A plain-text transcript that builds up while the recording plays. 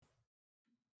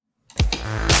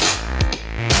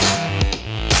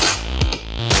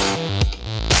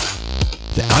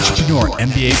Entrepreneur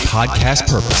MBA podcast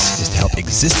purpose is to help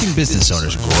existing business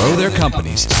owners grow their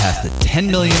companies past the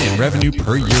 10 million in revenue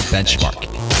per year benchmark.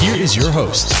 Here is your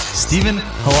host, Stephen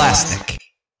Halasnik.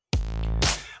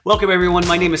 Welcome, everyone.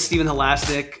 My name is Stephen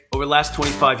Halasnik. Over the last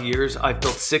 25 years, I've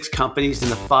built 6 companies in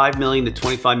the $5 million to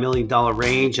 $25 million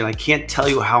range, and I can't tell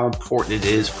you how important it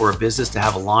is for a business to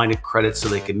have a line of credit so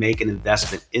they can make an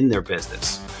investment in their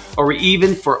business, or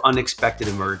even for unexpected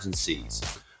emergencies.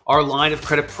 Our line of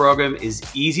credit program is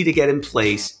easy to get in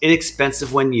place,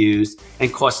 inexpensive when used,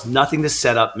 and costs nothing to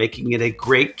set up, making it a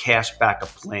great cash backup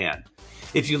plan.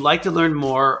 If you'd like to learn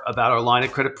more about our line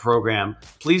of credit program,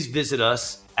 please visit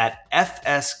us at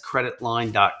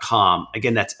fscreditline.com.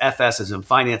 Again, that's FS as in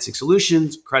Financing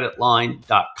Solutions,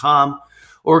 creditline.com,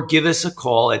 or give us a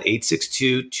call at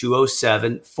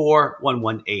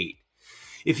 862-207-4118.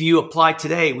 If you apply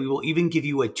today, we will even give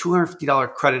you a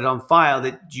 $250 credit on file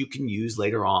that you can use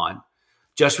later on.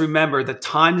 Just remember, the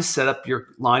time to set up your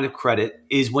line of credit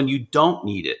is when you don't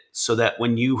need it, so that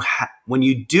when you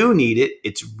do need it,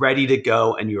 it's ready to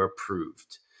go and you're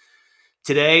approved.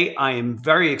 Today, I am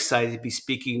very excited to be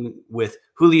speaking with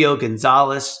Julio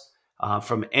Gonzalez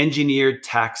from Engineered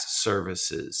Tax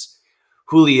Services.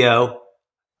 Julio,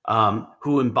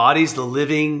 who embodies the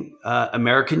living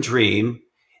American dream,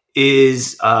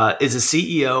 is a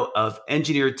CEO of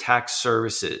Engineered Tax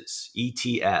Services,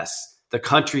 ETS, the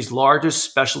country's largest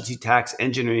specialty tax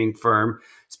engineering firm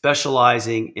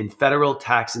specializing in federal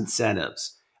tax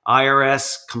incentives,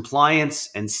 IRS compliance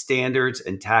and standards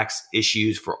and tax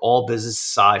issues for all business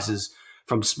sizes,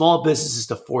 from small businesses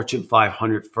to Fortune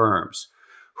 500 firms.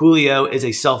 Julio is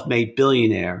a self-made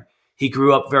billionaire. He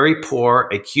grew up very poor,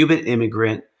 a Cuban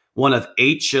immigrant, one of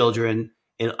 8 children.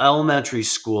 In elementary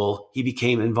school, he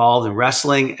became involved in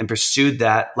wrestling and pursued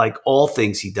that, like all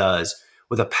things he does,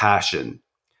 with a passion.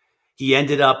 He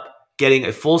ended up getting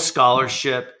a full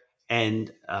scholarship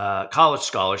and college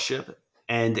scholarship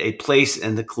and a place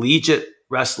in the Collegiate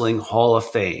Wrestling Hall of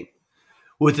Fame.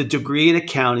 With a degree in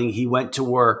accounting, he went to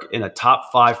work in a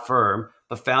top 5 firm,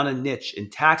 but found a niche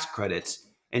in tax credits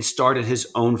and started his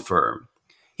own firm.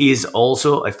 He is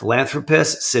also a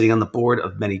philanthropist, sitting on the board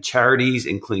of many charities,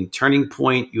 including Turning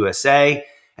Point USA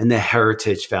and the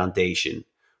Heritage Foundation.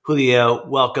 Julio,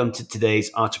 welcome to today's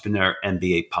Entrepreneur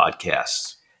MBA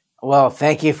podcast. Well,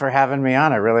 thank you for having me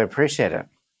on. I really appreciate it.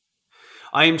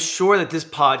 I am sure that this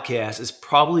podcast is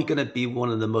probably going to be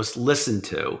one of the most listened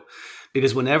to,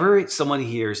 because whenever someone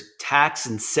hears tax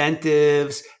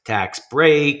incentives, tax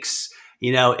breaks,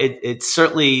 it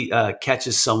certainly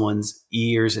catches someone's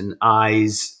ears and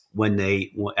eyes when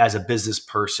they, as a business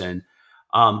person.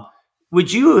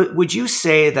 Would you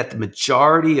say that the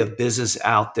majority of business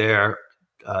out there,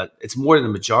 it's more than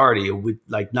a majority,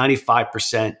 like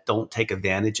 95% don't take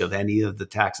advantage of any of the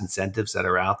tax incentives that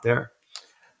are out there?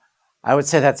 I would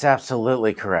say that's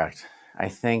absolutely correct. I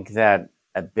think that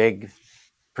a big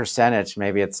percentage,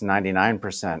 maybe it's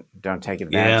 99%, don't take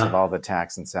advantage of all the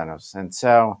tax incentives. And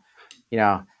so,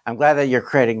 I'm glad that you're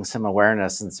creating some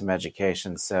awareness and some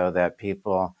education so that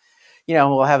people,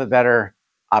 will have a better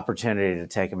opportunity to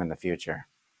take them in the future.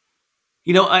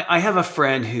 I have a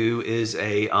friend who is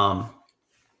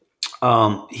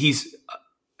he's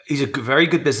a very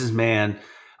good businessman.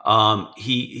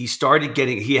 He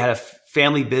had a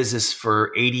family business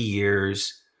for 80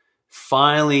 years,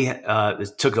 finally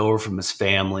took over from his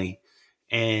family.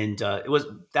 And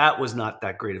that was not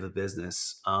that great of a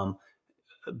business.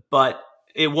 But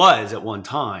it was at one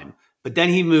time. But then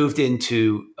he moved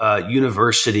into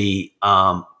university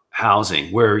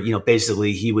housing, where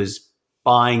basically he was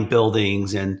buying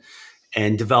buildings and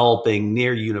developing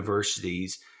near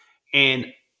universities, and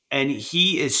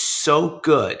he is so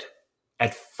good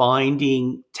at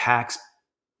finding tax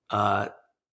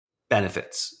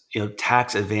benefits,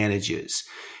 tax advantages.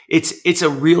 It's a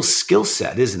real skill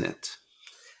set, isn't it?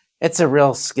 It's a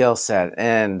real skill set,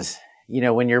 and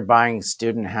when you're buying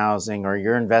student housing or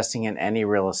you're investing in any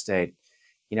real estate,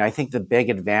 I think the big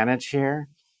advantage here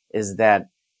is that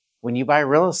when you buy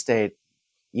real estate,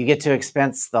 you get to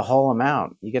expense the whole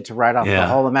amount. You get to write off the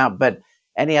whole amount. But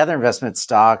any other investment,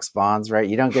 stocks, bonds, right?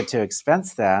 You don't get to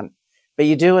expense that, but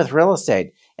you do with real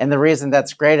estate. And the reason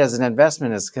that's great as an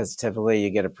investment is because typically you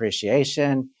get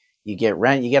appreciation, you get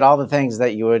rent, you get all the things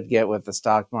that you would get with the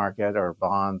stock market or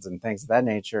bonds and things of that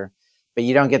nature, but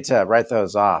you don't get to write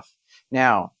those off.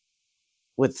 Now,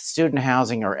 with student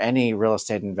housing or any real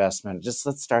estate investment, just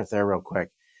let's start there real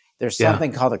quick. There's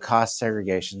something called a cost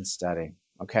segregation study,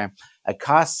 okay? A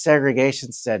cost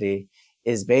segregation study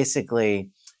is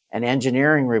basically an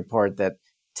engineering report that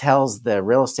tells the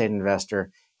real estate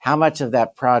investor how much of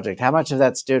that project, how much of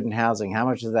that student housing, how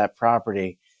much of that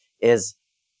property is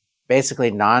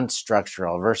basically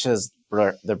non-structural versus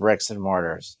the bricks and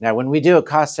mortars. Now, when we do a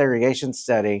cost segregation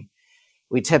study,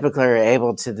 we typically are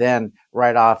able to then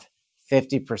write off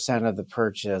 50% of the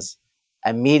purchase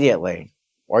immediately,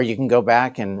 or you can go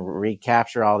back and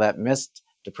recapture all that missed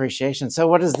depreciation. So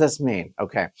what does this mean?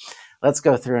 Okay, let's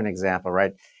go through an example,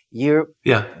 right?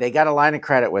 They got a line of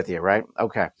credit with you, right?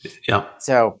 Okay. Yeah.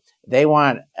 So they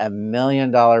want $1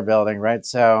 million building, right?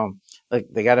 So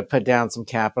they got to put down some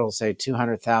capital, say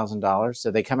 $200,000.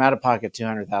 So they come out of pocket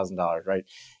 $200,000, right?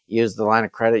 Use the line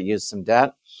of credit, use some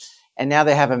debt. And now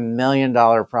they have $1 million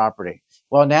property.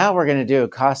 Well, now we're going to do a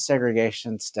cost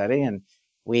segregation study, and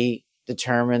we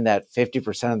determine that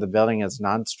 50% of the building is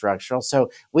non-structural.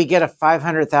 So we get a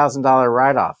 $500,000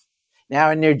 write-off. Now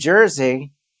in New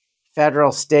Jersey,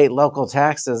 federal, state, local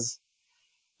taxes,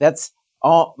 that's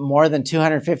all more than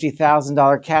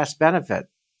 $250,000 cash benefit.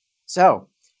 So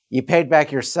you paid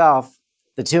back yourself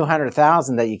the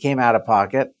 $200,000 that you came out of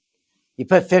pocket. You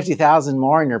put $50,000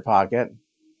 more in your pocket.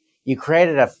 You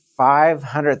created a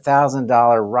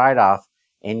 $500,000 write-off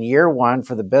in year one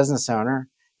for the business owner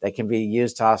that can be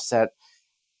used to offset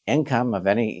income of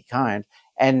any kind.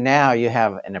 And now you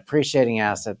have an appreciating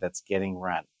asset that's getting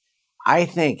rent. I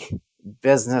think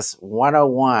business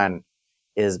 101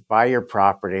 is buy your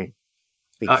property,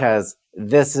 because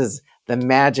this is the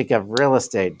magic of real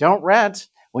estate. Don't rent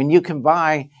when you can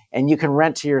buy and you can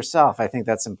rent to yourself. I think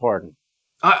that's important.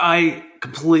 I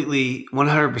completely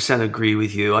 100% agree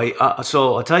with you.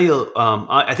 So I'll tell you,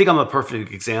 I think I'm a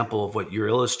perfect example of what you're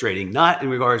illustrating, not in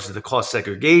regards to the cost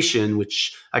segregation,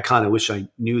 which I kind of wish I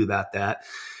knew about that.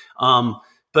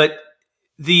 But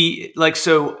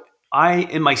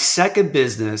in my second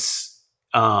business,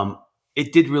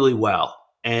 it did really well.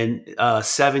 And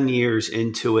 7 years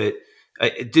into it,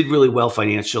 it did really well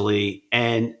financially.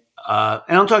 And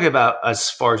I'm talking about as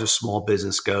far as a small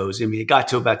business goes. I mean, it got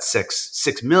to about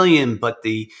six million, but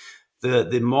the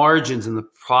margins and the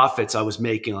profits I was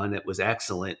making on it was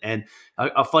excellent. And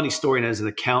a funny story, and as an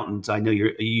accountant, I know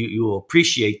you will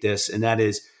appreciate this, and that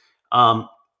is, my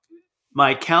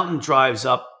accountant drives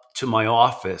up to my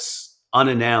office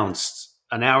unannounced,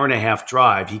 an hour and a half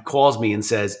drive. He calls me and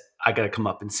says, "I got to come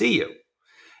up and see you."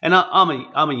 And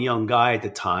I'm a young guy at the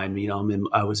time. You know,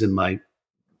 I was in my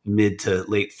mid to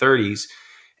late 30s.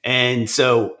 And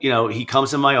so, you know, he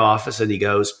comes in my office and he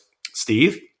goes,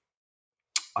 "Steve,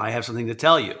 I have something to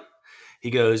tell you."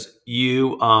 He goes,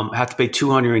 "You have to pay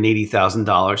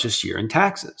 $280,000 this year in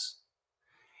taxes."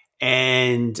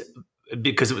 And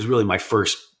because it was really my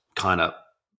first kind of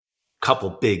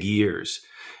couple big years,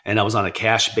 and I was on a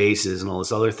cash basis and all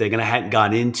this other thing. And I hadn't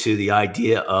gotten into the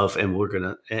idea of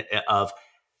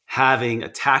having a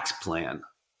tax plan,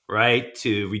 right,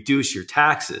 to reduce your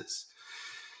taxes.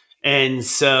 And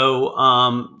so,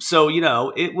 you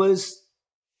know, it was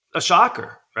a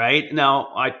shocker, right?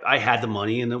 Now, I had the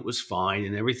money and it was fine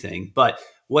and everything. But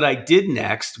what I did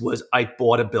next was I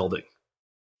bought a building.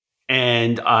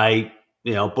 And I,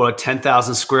 you know, bought a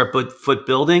 10,000 square foot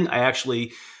building.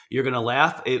 You're going to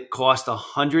laugh, it cost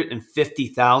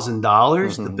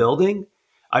 $150,000, the building.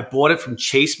 I bought it from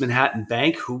Chase Manhattan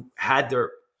Bank, who had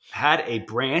a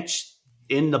branch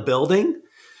in the building,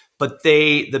 but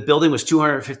the building was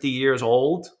 250 years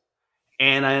old,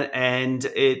 and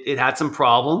it had some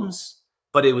problems,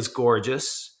 but it was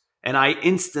gorgeous. And I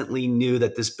instantly knew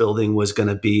that this building was going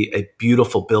to be a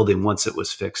beautiful building once it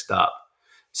was fixed up.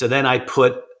 So then I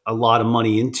put a lot of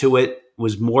money into it.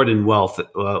 Was more than worth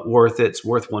it. It's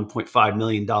worth $1.5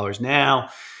 million now.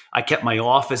 I kept my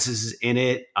offices in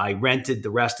it. I rented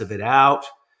the rest of it out,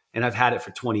 and I've had it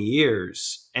for 20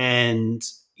 years. And,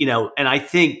 you know, and I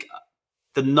think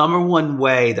the number one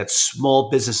way that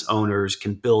small business owners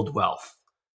can build wealth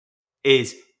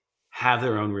is have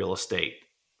their own real estate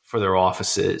for their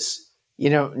offices. You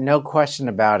know, no question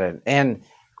about it. And,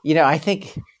 you know,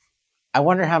 I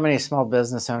wonder how many small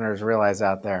business owners realize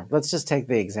out there. Let's just take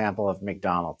the example of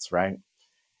McDonald's, right?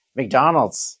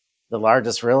 McDonald's, the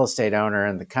largest real estate owner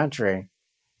in the country.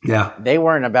 Yeah. They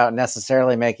weren't about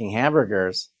necessarily making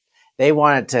hamburgers. They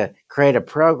wanted to create a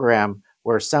program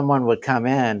where someone would come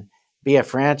in, be a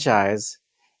franchise,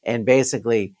 and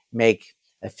basically make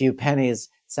a few pennies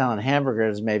selling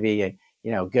hamburgers, maybe a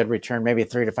good return, maybe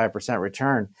 3 to 5%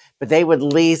 return. But they would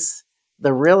lease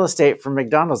the real estate from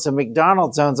McDonald's. So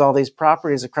McDonald's owns all these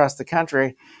properties across the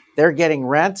country. They're getting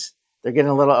rent. They're getting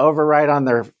a little override on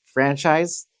their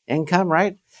franchise income,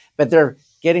 right? But they're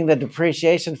getting the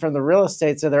depreciation from the real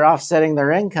estate, so they're offsetting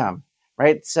their income,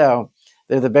 right? So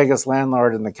they're the biggest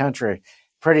landlord in the country.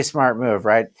 Pretty smart move,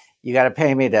 right? You got to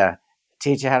pay me to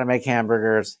teach you how to make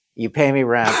hamburgers. You pay me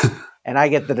rent, and I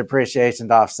get the depreciation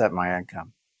to offset my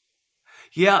income.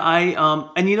 Yeah,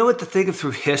 and you know what the thing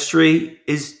through history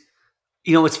is,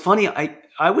 it's funny.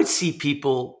 I would see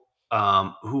people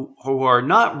who are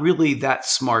not really that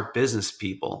smart business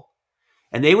people,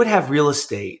 and they would have real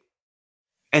estate,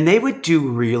 and they would do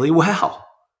really well.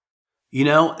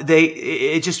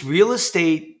 It just real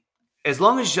estate, as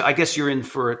long as I guess you're in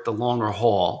for the longer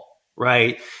haul,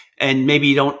 right? And maybe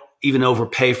you don't even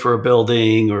overpay for a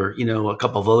building or, a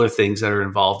couple of other things that are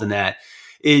involved in that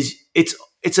is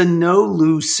it's a no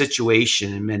lose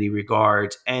situation in many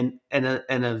regards and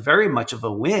a very much of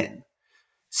a win.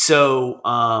 So,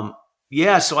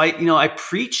 yeah, so I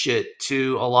preach it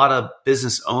to a lot of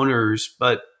business owners,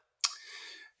 but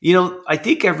I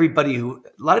think a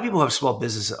lot of people have small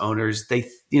business owners. They,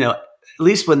 at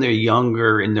least when they're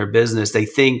younger in their business, they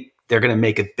think they're going to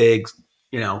make it big.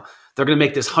 They're going to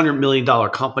make this $100 million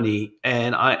company.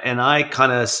 And I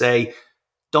kind of say,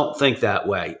 don't think that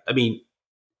way. I mean,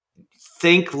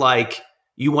 think like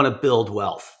you want to build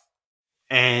wealth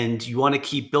and you want to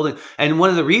keep building. And one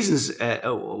of the reasons,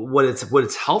 what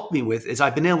it's helped me with is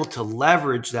I've been able to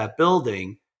leverage that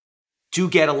building to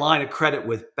get a line of credit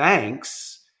with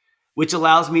banks, which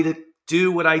allows me to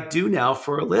do what I do now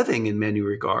for a living in many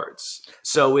regards.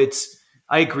 So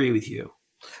I agree with you.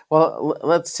 Well,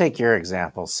 let's take your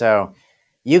example. So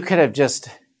you could have just,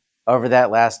 over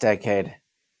that last decade,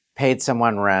 paid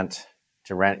someone rent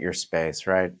to rent your space,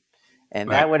 right? And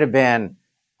Right. that would have been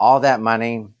all that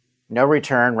money, no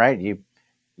return, right? You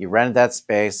rented that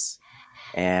space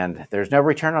and there's no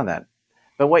return on that.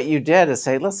 But what you did is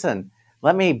say, listen,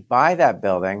 let me buy that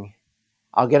building.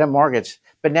 I'll get a mortgage.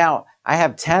 But now I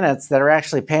have tenants that are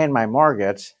actually paying my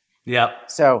mortgage. Yep.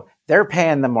 So they're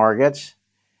paying the mortgage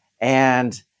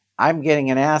and I'm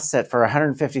getting an asset for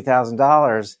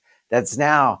 $150,000 that's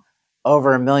now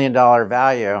over $1 million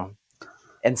value.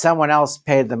 And someone else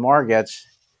paid the mortgage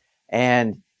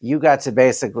and you got to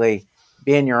basically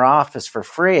be in your office for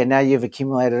free. And now you've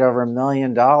accumulated over $1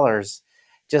 million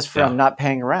just from not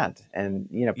paying rent and,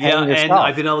 paying yourself. And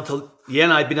I've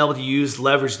been able to use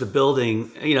leverage the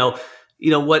building.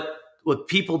 What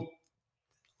people,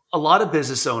 a lot of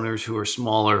business owners who are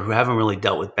smaller, who haven't really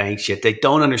dealt with banks yet, they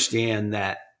don't understand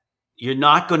that you're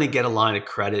not going to get a line of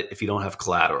credit if you don't have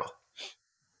collateral.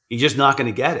 You're just not going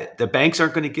to get it. The banks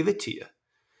aren't going to give it to you.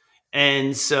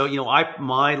 And so,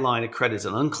 my line of credit is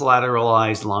an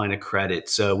uncollateralized line of credit.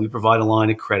 So we provide a line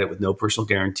of credit with no personal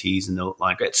guarantees and no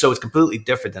line of credit. So it's completely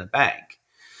different than a bank.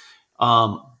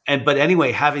 But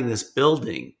anyway, having this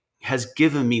building has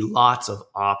given me lots of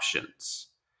options,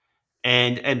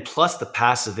 and plus the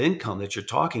passive income that you're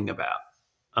talking about.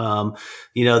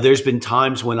 There's been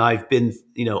times when I've been,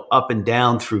 up and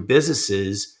down through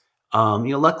businesses.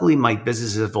 Luckily my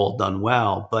businesses have all done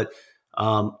well, but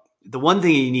the one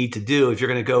thing you need to do if you're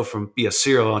going to go from be a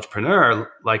serial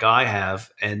entrepreneur like I have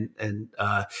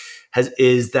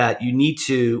is that you need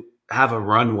to have a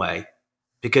runway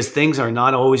because things are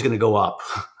not always going to go up.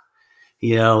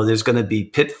 There's going to be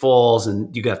pitfalls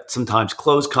and you got sometimes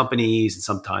close companies and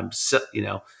sometimes,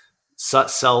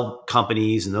 sell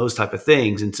companies and those type of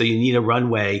things. And so you need a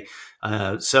runway.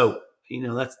 That's kind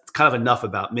of enough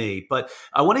about me, but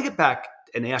I want to get back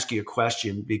and ask you a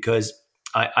question because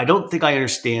I don't think I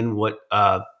understand what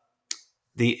I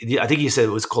think you said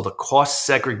it was called a cost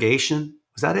segregation.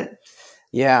 Was that it?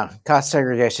 Yeah, cost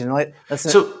segregation.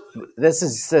 Listen, this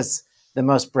is the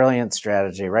most brilliant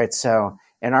strategy, right? So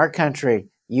in our country,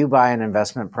 you buy an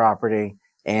investment property,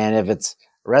 and if it's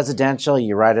residential,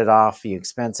 you write it off, you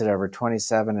expense it over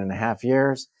 27 and a half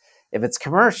years. If it's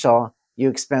commercial, you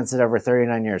expense it over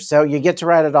 39 years. So you get to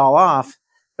write it all off,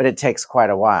 but it takes quite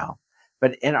a while.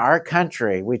 But in our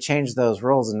country, we changed those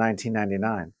rules in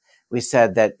 1999. We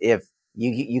said that if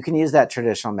you can use that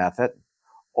traditional method,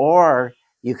 or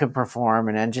you can perform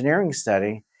an engineering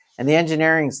study. And the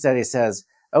engineering study says,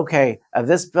 okay, of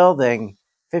this building,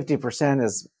 50%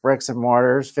 is bricks and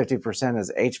mortars, 50%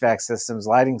 is HVAC systems,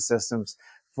 lighting systems,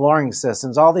 flooring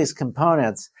systems, all these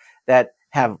components that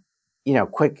have,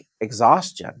 quick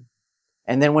exhaustion.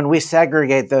 And then when we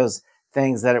segregate those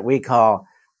things that we call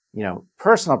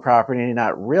personal property,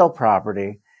 not real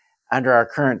property, under our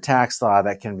current tax law,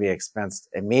 that can be expensed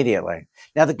immediately.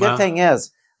 Now, the good thing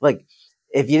is,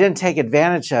 if you didn't take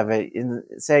advantage of it,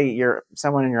 say you're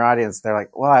someone in your audience, they're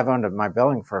like, well, I've owned my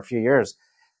building for a few years.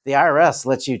 The IRS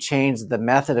lets you change the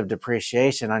method of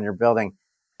depreciation on your building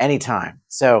anytime.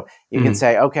 So you can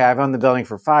say, okay, I've owned the building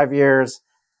for 5 years,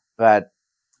 but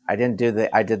I did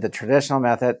the traditional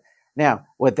method. Now,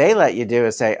 what they let you do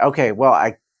is say, okay,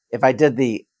 well, if I did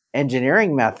the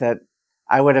engineering method,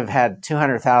 I would have had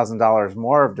 $200,000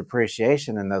 more of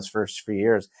depreciation in those first few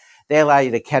years. they allow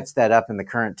you to catch that up in the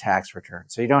current tax return.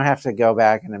 So you don't have to go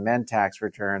back and amend tax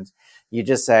returns. You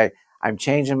just say, I'm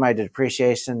changing my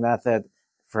depreciation method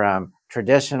from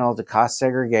traditional to cost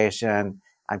segregation.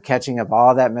 I'm catching up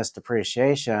all that missed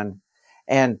depreciation.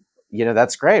 And,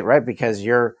 that's great, right? Because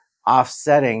you're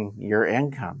offsetting your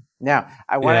income. Now,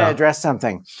 I want to address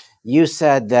something. You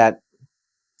said that,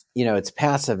 it's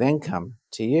passive income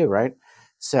to you, right?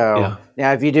 So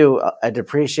now if you do a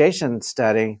depreciation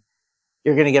study,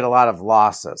 you're going to get a lot of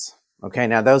losses. Okay.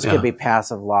 Now those could be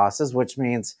passive losses, which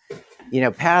means,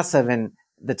 passive in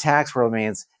the tax world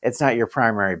means it's not your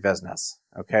primary business.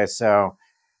 Okay. So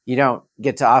you don't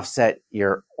get to offset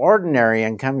your ordinary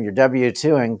income, your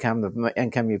W-2 income, the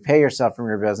income you pay yourself from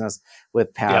your business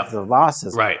with passive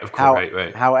losses. Right. Of course.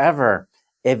 Right. However,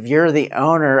 if you're the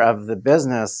owner of the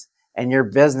business and your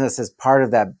business is part of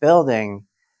that building,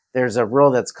 there's a rule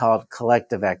that's called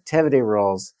collective activity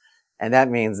rules. And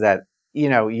that means that,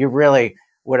 you really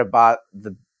would have bought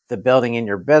the building in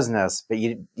your business, but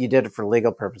you did it for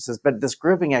legal purposes. But this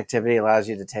grouping activity allows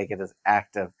you to take it as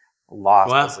active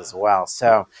losses as well.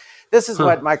 So this is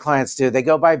what my clients do. They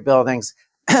go buy buildings.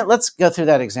 Let's go through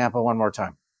that example one more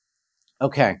time.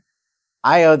 Okay.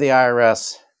 I owe the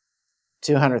IRS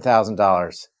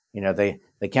 $200,000. The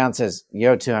account says you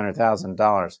owe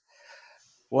 $200,000.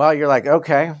 Well, you're like,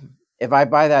 okay, if I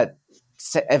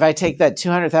take that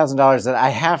 $200,000 that I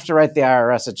have to write the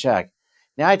IRS a check.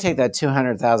 Now I take that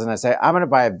 $200,000 and I say, I'm going to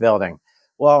buy a building.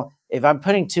 Well, if I'm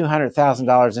putting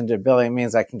 $200,000 into a building, it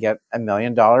means I can get $1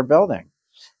 million building.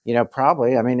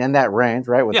 Probably, in that range,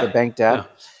 right? With the bank debt. Yeah,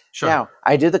 sure. Now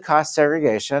I do the cost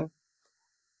segregation.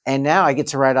 And now I get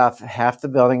to write off half the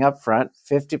building up front,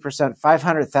 50%,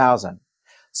 $500,000.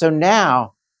 So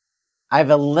now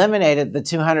I've eliminated the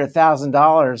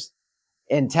 $200,000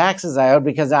 in taxes I owed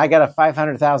because I got a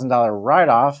 $500,000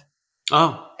 write-off.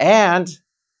 Oh. And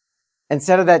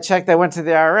instead of that check that went to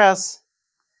the IRS,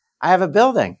 I have a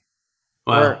building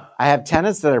where I have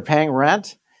tenants that are paying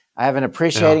rent. I have an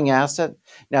appreciating asset.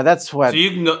 Now that's what. So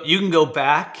you can go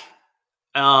back.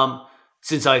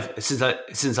 Since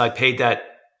I paid that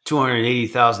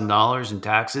 $280,000 in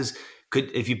taxes,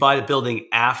 if you buy the building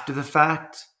after the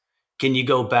fact, can you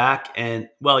go back and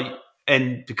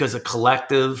because of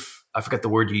collective, I forgot the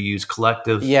word you use,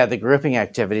 collective. Yeah, the grouping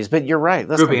activities. But you're right.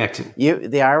 Listen, grouping activity.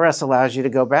 The IRS allows you to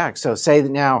go back. So say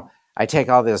that now I take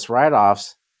all this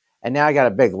write-offs and now I got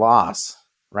a big loss,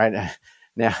 right?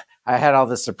 Now I had all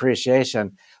this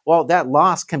appreciation. Well, that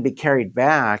loss can be carried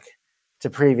back to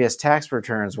previous tax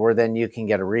returns where then you can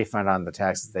get a refund on the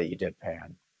taxes that you did pay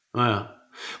on. Wow.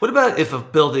 What about if a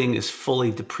building is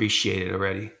fully depreciated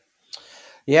already?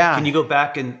 Yeah. Can you go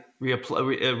back and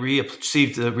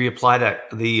reapply that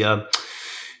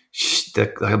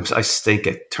I think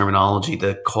at terminology,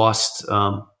 the cost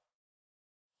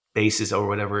basis or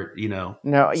whatever,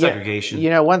 segregation?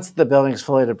 Yeah. Once the building's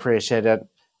fully depreciated,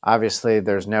 obviously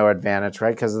there's no advantage,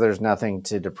 right? Because there's nothing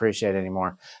to depreciate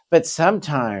anymore. But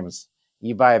sometimes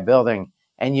you buy a building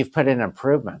and you've put in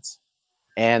improvements.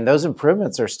 And those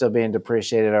improvements are still being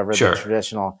depreciated over the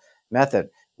traditional method.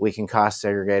 We can cost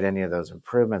segregate any of those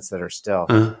improvements that are still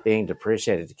being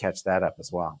depreciated to catch that up as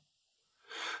well.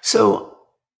 So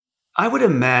I would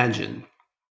imagine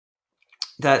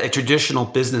that a traditional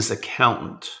business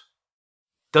accountant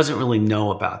doesn't really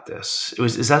know about this.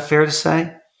 Is that fair to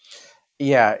say?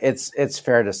 Yeah, it's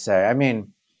fair to say.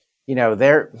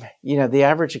 The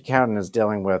average accountant is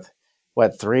dealing with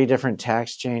 3 different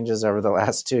tax changes over the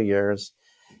last 2 years.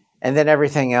 And then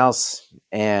everything else.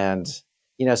 And,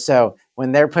 so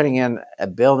when they're putting in a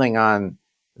building on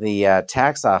the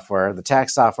tax software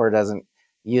doesn't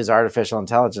use artificial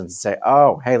intelligence and say,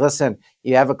 oh, hey, listen,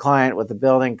 you have a client with a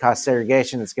building cost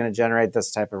segregation. It's going to generate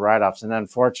this type of write-offs. And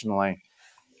unfortunately,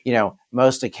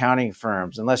 most accounting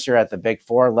firms, unless you're at the Big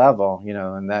Four level,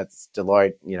 and that's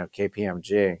Deloitte,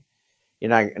 KPMG, you're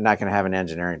not going to have an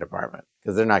engineering department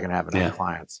because they're not going to have enough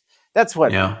clients. That's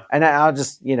what, and I'll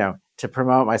just, to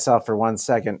promote myself for 1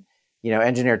 second,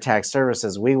 Engineer Tax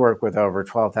Services, we work with over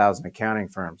 12,000 accounting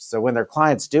firms. So when their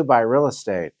clients do buy real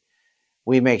estate,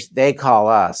 they call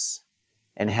us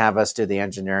and have us do the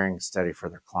engineering study for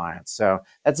their clients. So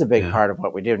that's a big part of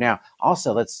what we do. Now,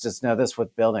 also, let's just know this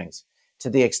with buildings, to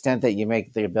the extent that you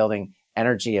make the building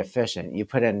energy efficient, you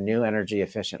put in new energy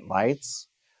efficient lights,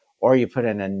 or you put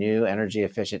in a new energy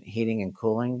efficient heating and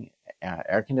cooling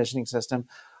air conditioning system,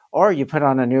 or you put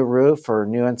on a new roof or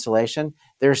new insulation,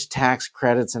 there's tax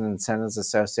credits and incentives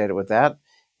associated with that.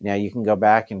 Now you can go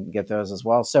back and get those as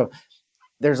well. So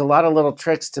there's a lot of little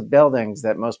tricks to buildings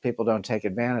that most people don't take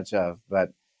advantage of.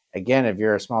 But again, if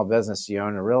you're a small business, you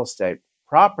own a real estate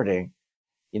property,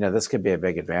 this could be a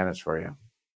big advantage for you.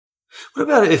 What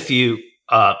about if you,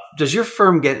 does your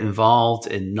firm get involved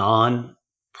in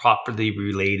non-property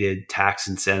related tax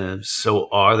incentives? So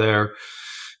are there,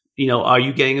 are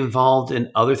you getting involved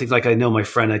in other things? Like I know my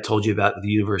friend I told you about the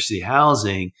university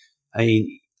housing. I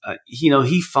mean,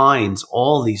 he finds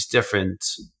all these different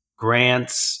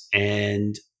grants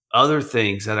and other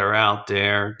things that are out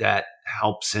there that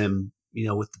helps him,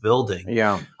 with the building.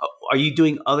 Yeah. Are you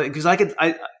doing other? Because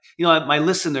my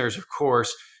listeners, of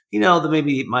course,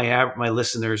 maybe my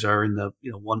listeners are in the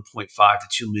 1.5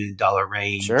 to $2 million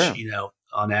range. Sure.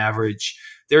 On average,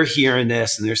 they're hearing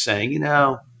this and they're saying,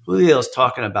 Julio's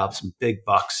talking about some big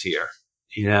bucks here.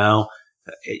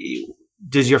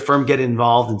 Does your firm get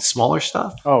involved in smaller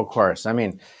stuff? Oh, of course. I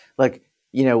mean, look,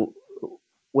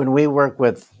 when we work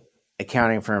with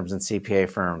accounting firms and CPA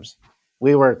firms,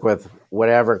 we work with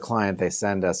whatever client they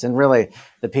send us. And really,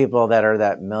 the people that are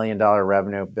that $1 million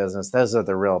revenue business, those are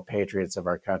the real patriots of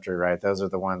our country, right? Those are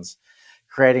the ones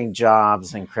creating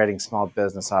jobs and creating small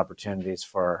business opportunities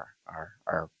for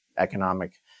our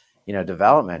economic,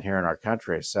 development here in our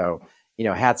country. So,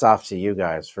 hats off to you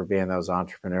guys for being those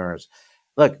entrepreneurs.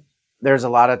 Look, there's a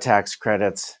lot of tax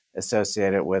credits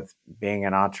associated with being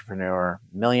an entrepreneur,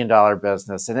 $1 million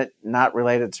business, and it not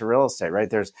related to real estate, right?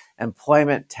 There's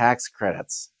employment tax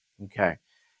credits. Okay.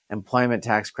 Employment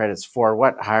tax credits for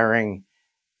what? Hiring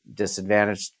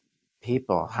disadvantaged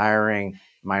people, hiring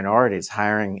minorities,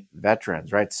 hiring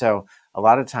veterans, right? So a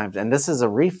lot of times, and this is a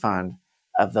refund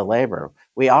of the labor.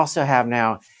 We also have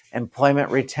now employment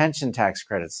retention tax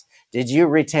credits. Did you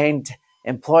retain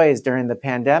employees during the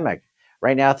pandemic?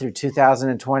 Right now through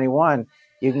 2021,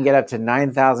 you can get up to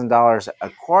 $9,000 a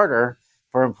quarter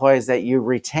for employees that you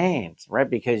retained, right?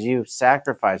 Because you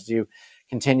sacrificed, you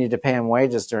continued to pay them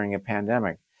wages during a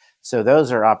pandemic. So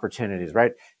those are opportunities,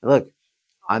 right? Look,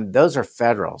 those are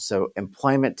federal. So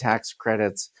employment tax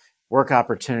credits, work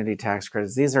opportunity tax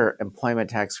credits, these are employment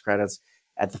tax credits.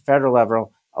 At the federal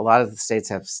level, a lot of the states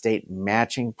have state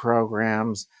matching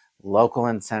programs, local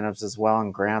incentives as well,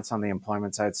 and grants on the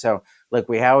employment side. So look,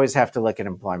 we always have to look at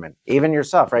employment. Even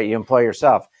yourself, right? You employ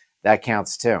yourself. That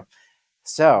counts too.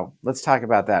 So let's talk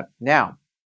about that. Now,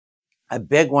 a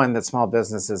big one that small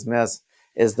businesses miss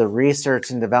is the research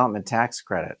and development tax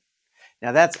credit.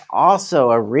 Now, that's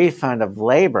also a refund of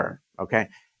labor, okay?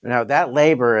 Now, that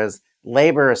labor is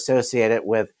labor associated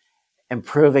with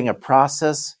improving a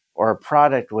process or a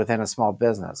product within a small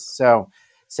business. So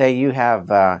say you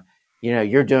have,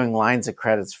 you're doing lines of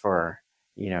credits for,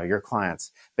 your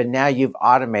clients, but now you've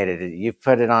automated it. You've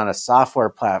put it on a software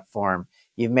platform.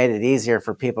 You've made it easier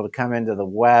for people to come into the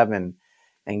web and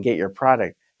get your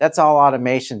product. That's all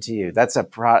automation to you. That's a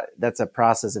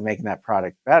process of making that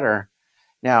product better.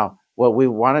 Now, what we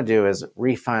want to do is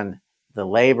refund the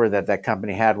labor that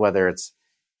company had, whether it's,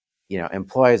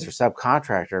 employees or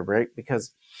subcontractor, right?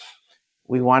 Because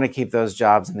we want to keep those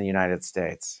jobs in the United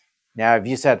States. Now, if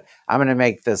you said, I'm going to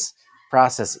make this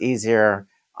process easier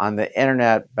on the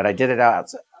internet, but I did it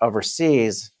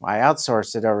overseas, I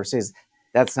outsourced it overseas,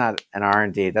 that's not an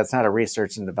R&D. That's not a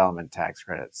research and development tax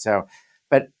credit. So,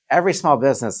 but every small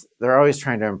business, they're always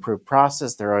trying to improve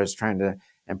process. They're always trying to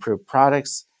improve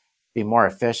products, be more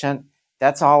efficient.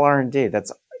 That's all R&D.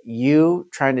 That's you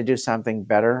trying to do something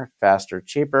better, faster,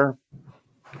 cheaper,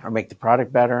 or make the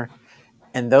product better.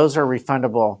 And those are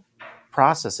refundable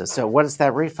processes. So what is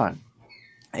that refund?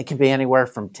 It can be anywhere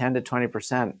from 10 to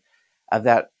 20% of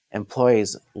that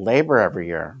employee's labor every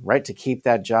year, right? To keep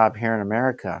that job here in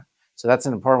America. So that's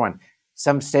an important one.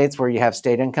 Some states where you have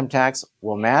state income tax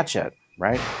will match it,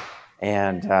 right?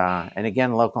 And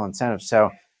again, local incentives.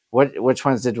 So which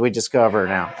ones did we just go over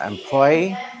now?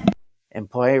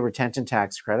 Employee retention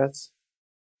tax credits,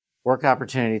 work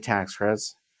opportunity tax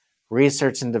credits,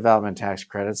 research and development tax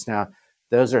credits. Now,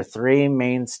 those are three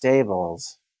main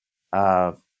staples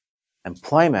of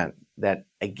employment that,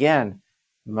 again,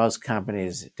 most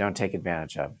companies don't take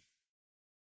advantage of.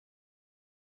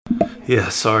 Yeah,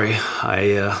 sorry.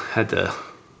 I had to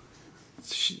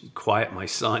quiet my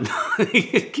son. He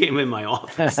came in my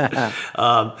office.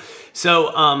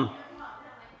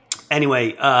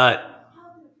 Anyway,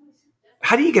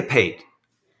 how do you get paid?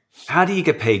 How do you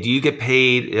get paid? Do you get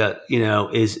paid, how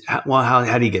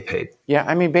do you get paid? Yeah,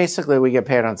 I mean, basically we get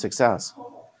paid on success.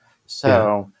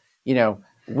 So,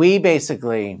 we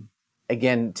basically,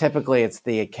 again, typically it's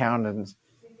the accountant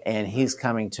and he's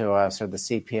coming to us, or the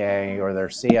CPA or their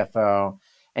CFO.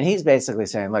 And he's basically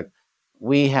saying, look,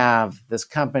 we have this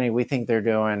company, we think they're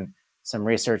doing some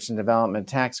research and development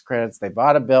tax credits. They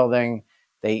bought a building,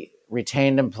 they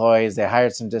retained employees, they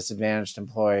hired some disadvantaged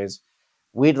employees.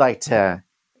 We'd like to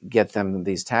get them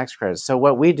these tax credits. So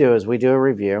what we do is we do a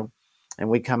review and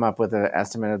we come up with an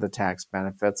estimate of the tax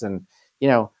benefits. And,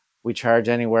 we charge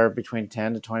anywhere between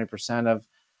 10 to 20% of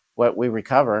what we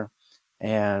recover.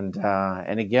 And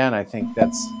again, I think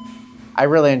I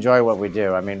really enjoy what we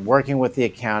do. I mean, working with the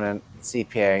accountant,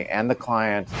 CPA, and the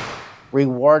client,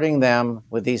 rewarding them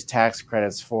with these tax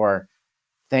credits for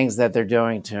things that they're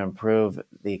doing to improve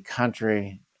the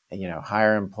country,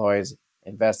 hire employees,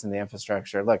 invest in the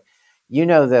infrastructure. Look,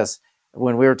 this,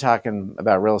 when we were talking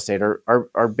about real estate,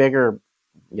 our bigger,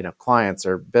 clients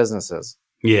or businesses.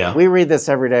 Yeah. We read this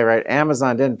every day, right?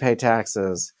 Amazon didn't pay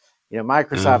taxes.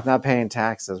 Microsoft not paying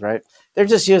taxes, right? They're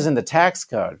just using the tax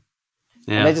code.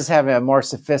 Yeah. And they just have a more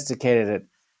sophisticated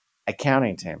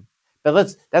accounting team.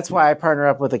 But that's why I partner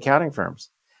up with accounting firms.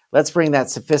 Let's bring that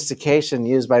sophistication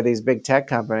used by these big tech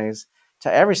companies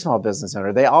to every small business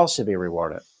owner. They all should be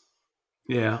rewarded.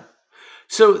 Yeah.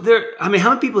 So how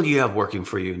many people do you have working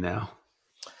for you now?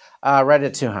 Right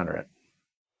at 200.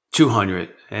 200.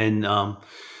 And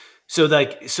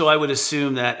so I would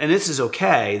assume that, and this is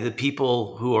okay, the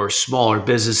people who are smaller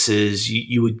businesses,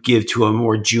 you would give to a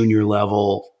more junior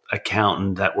level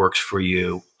accountant that works for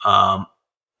you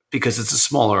because it's a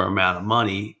smaller amount of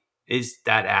money. Is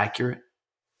that accurate?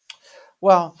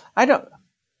 Well,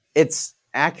 it's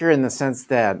accurate in the sense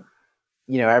that,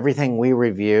 everything we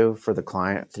review for the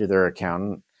client through their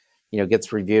accountant,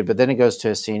 gets reviewed, but then it goes to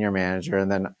a senior manager and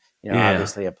then,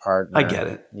 obviously a partner. I get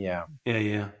it. Yeah.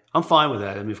 Yeah. I'm fine with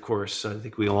that. I mean, of course, I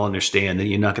think we all understand that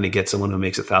you're not going to get someone who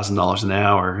makes $1,000 an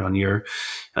hour on your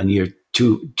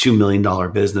 $2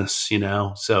 million business,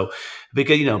 So,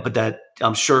 because, but that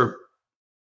I'm sure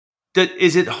that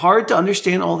is it hard to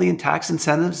understand all the tax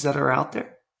incentives that are out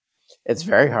there? It's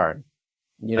very hard.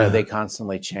 They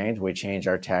constantly change. We change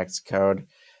our tax code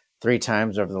 3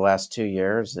 times over the last 2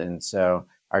 years. And so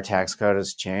our tax code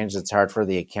has changed. It's hard for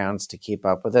the accountants to keep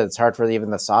up with it. It's hard for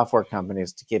even the software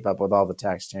companies to keep up with all the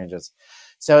tax changes.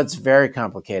 So it's very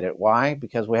complicated. Why?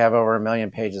 Because we have over 1 million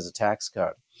pages of tax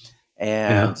code.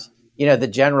 And, the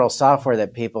general software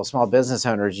that small business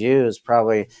owners use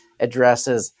probably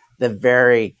addresses the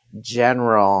very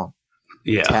general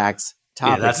tax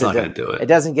topics. Yeah, that's not going to do it. It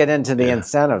doesn't get into the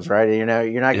incentives, right? You're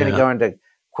not going to go into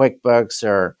QuickBooks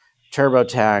or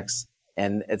TurboTax,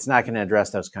 and it's not going to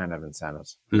address those kind of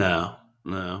incentives. No.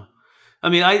 I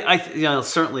mean, I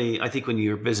certainly, I think when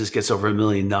your business gets over $1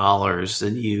 million,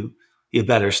 then you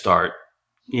better start,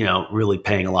 really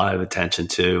paying a lot of attention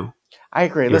to. I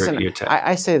agree. Listen,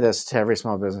 I say this to every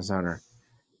small business owner,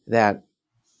 that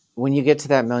when you get to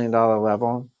that $1 million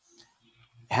level,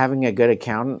 having a good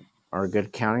accountant or a good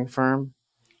accounting firm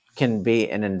can be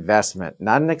an investment,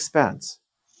 not an expense.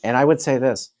 And I would say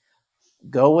this,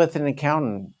 go with an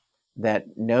accountant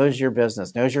that knows your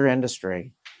business, knows your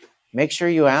industry. Make sure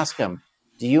you ask them,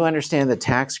 do you understand the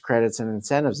tax credits and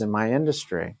incentives in my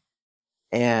industry?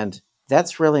 And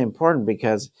that's really important,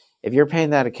 because if you're paying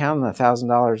that accountant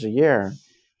 $1,000 a year,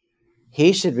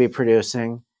 he should be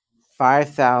producing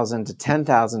 $5,000 to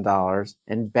 $10,000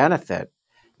 in benefit.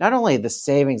 Not only the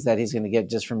savings that he's going to get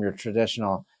just from your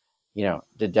traditional,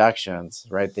 deductions,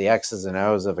 right? The X's and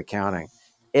O's of accounting.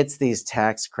 It's these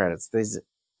tax credits, these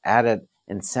added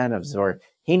incentives, or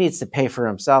he needs to pay for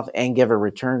himself and give a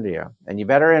return to you. And you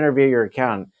better interview your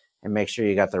accountant and make sure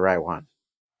you got the right one.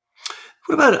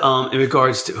 What about in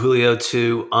regards to Julio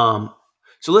too?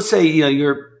 So let's say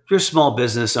you're a small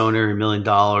business owner, $1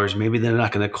 million. Maybe they're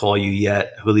not going to call you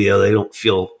yet, Julio. They don't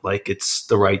feel like it's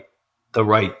the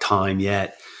right time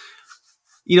yet.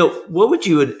 What would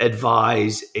you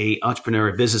advise a entrepreneur,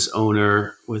 a business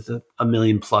owner with a $1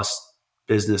 million plus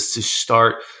business to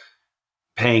start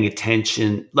paying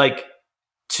attention, like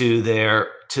to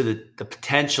the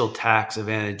potential tax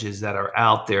advantages that are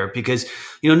out there? Because,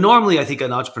 normally I think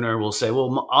an entrepreneur will say,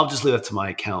 well, I'll just leave it to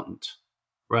my accountant,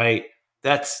 right?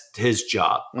 That's his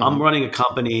job. Mm-hmm. I'm running a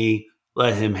company.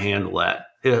 Let him handle that.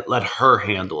 Let her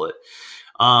handle it.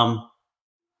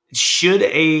 Should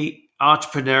a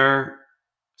entrepreneur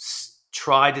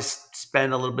try to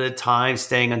spend a little bit of time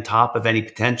staying on top of any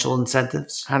potential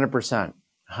incentives? 100%.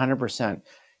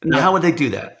 Now, how would they do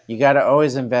that? You got to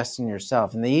always invest in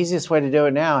yourself. And the easiest way to do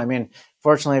it now,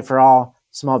 fortunately for all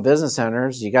small business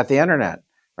owners, you got the internet,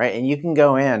 right? And you can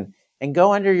go in and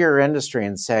go under your industry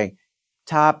and say,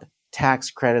 top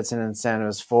tax credits and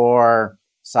incentives for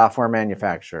software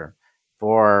manufacturer,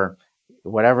 for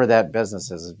whatever that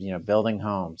business is, building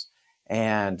homes.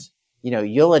 And,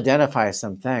 you'll identify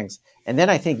some things. And then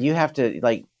I think you have to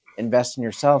invest in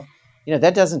yourself.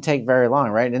 That doesn't take very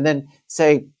long, right? And then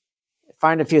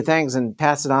find a few things and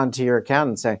pass it on to your accountant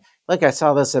and say, look, I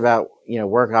saw this about,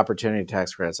 work opportunity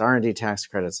tax credits, R&D tax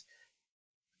credits.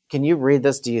 Can you read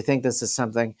this? Do you think this is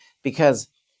something? Because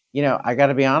I got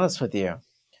to be honest with you.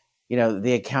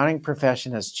 The accounting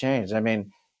profession has changed. I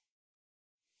mean,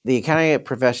 the accounting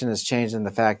profession has changed in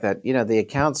the fact that, the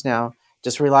accounts now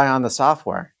just rely on the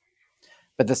software.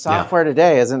 But the software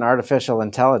today isn't artificial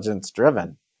intelligence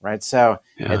driven, right? So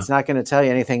it's not going to tell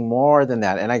you anything more than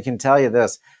that. And I can tell you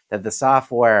this, that the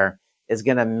software is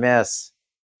going to miss,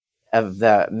 of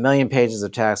the million pages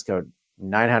of tax code,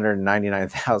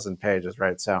 999,000 pages,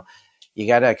 right? So you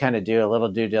got to kind of do a little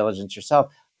due diligence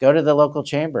yourself. Go to the local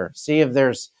chamber, see if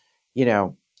there's,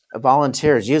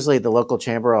 volunteers. Usually the local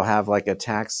chamber will have like a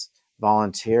tax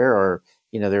volunteer, or,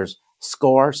 there's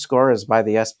SCORE. SCORE is by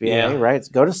the SBA, right?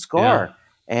 Go to SCORE. Yeah.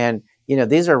 And,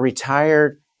 these are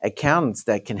retired accountants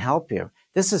that can help you.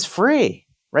 This is free,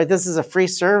 right? This is a free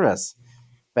service,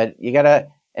 but you got to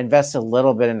invest a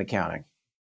little bit in accounting.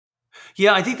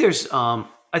 Yeah, I think there's,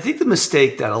 I think the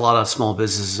mistake that a lot of small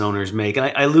business owners make, and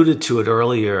I alluded to it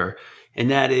earlier,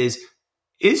 and that is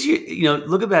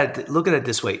look at it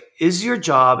this way: is your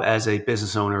job as a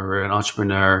business owner or an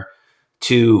entrepreneur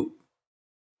to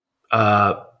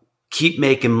keep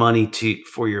making money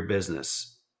for your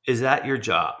business? Is that your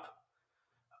job?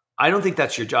 I don't think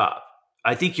that's your job.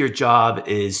 I think your job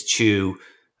is to,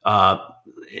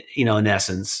 in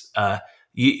essence,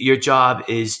 your job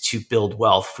is to build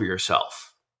wealth for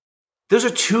yourself. Those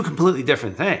are two completely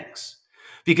different things,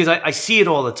 because I see it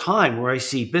all the time where I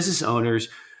see business owners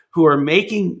who are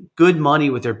making good money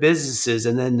with their businesses,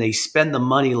 and then they spend the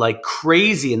money like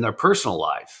crazy in their personal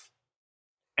life,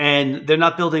 and they're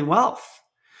not building wealth.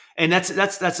 And that's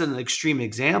an extreme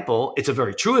example. It's a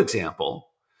very true example.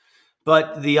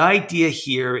 But the idea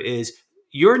here is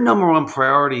your number one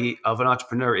priority of an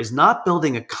entrepreneur is not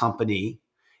building a company,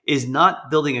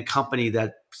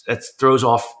 that throws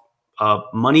off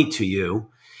money to you.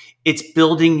 It's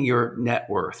building your net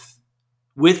worth.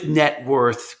 With net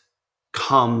worth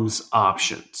comes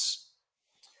options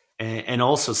and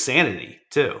also sanity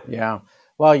too. Yeah.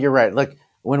 Well, you're right. Look,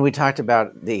 when we talked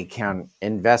about the account,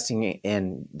 investing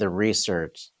in the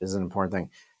research is an important thing.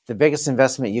 The biggest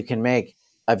investment you can make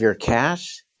of your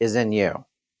cash is in you,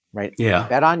 right? Yeah.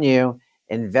 Bet on you,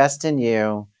 invest in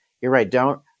you. You're right.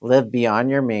 Don't live beyond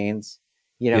your means.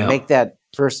 Make that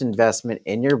first investment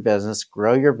in your business,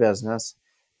 grow your business,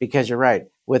 because you're right.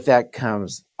 With that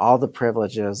comes all the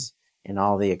privileges and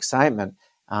all the excitement,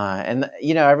 and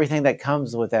everything that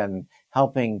comes with that, and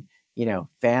helping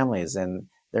families and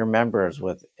their members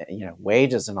with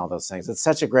wages and all those things. It's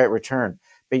such a great return.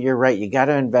 But you're right. You got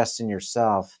to invest in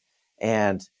yourself,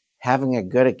 and having a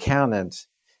good accountant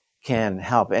can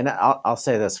help. And I'll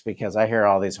say this because I hear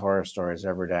all these horror stories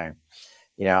every day.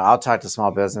 I'll talk to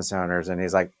small business owners, and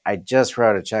he's like, I just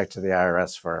wrote a check to the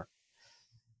IRS for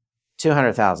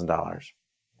 $200,000.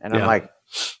 And I'm like,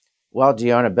 well, do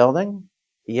you own a building?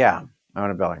 Yeah, I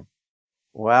own a building.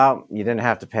 Well, you didn't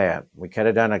have to pay it. We could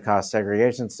have done a cost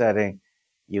segregation study.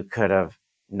 You could have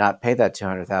not paid that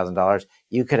 $200,000.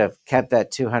 You could have kept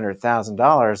that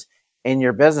 $200,000 in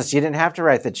your business. You didn't have to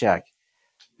write the check.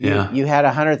 You had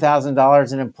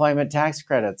 $100,000 in employment tax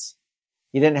credits.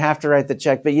 You didn't have to write the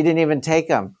check, but you didn't even take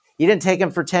them. You didn't take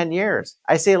them for 10 years.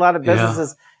 I see a lot of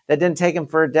businesses that didn't take them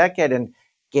for a decade and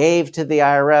gave to the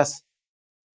IRS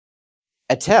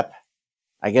a tip,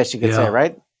 I guess you could say,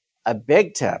 right? A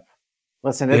big tip.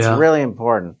 Listen, it's really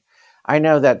important. I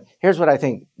know that here's what I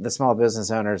think the small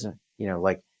business owners,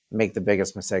 make the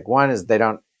biggest mistake. One is they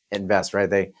don't invest, right?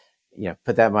 They,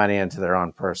 put that money into their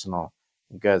own personal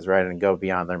goods, right? And go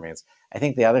beyond their means. I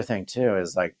think the other thing too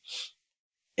is like,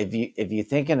 if you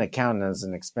think an accountant is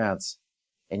an expense,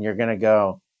 and you're going to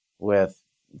go with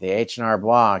the H&R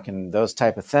Block and those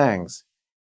type of things,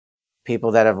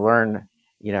 people that have learned,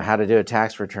 how to do a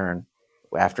tax return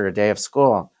after a day of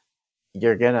school,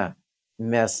 you're going to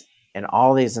miss in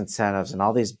all these incentives and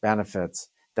all these benefits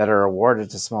that are awarded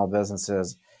to small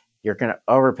businesses. You're going to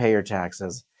overpay your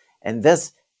taxes. And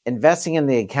this investing in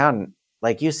the accountant,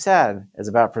 like you said, is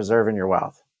about preserving your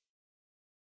wealth.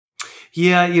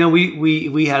 Yeah,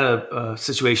 we had a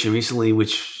situation recently,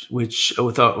 which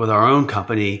with our own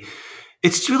company,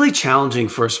 it's really challenging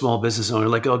for a small business owner.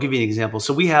 Like, I'll give you an example.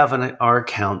 So we have our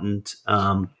accountant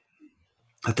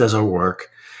that does our work,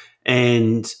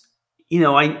 and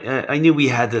I knew we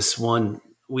had this one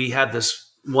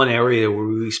area where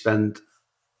we spend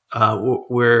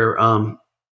where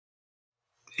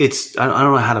it's I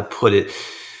don't know how to put it.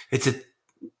 It's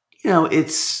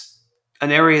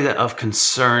an area of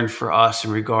concern for us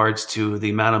in regards to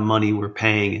the amount of money we're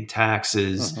paying in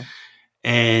taxes.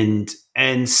 Mm-hmm.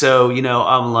 And so,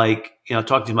 I'm like,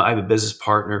 talking to I have a business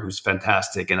partner who's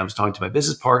fantastic. And I was talking to my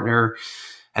business partner,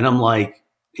 and I'm like,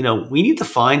 we need to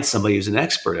find somebody who's an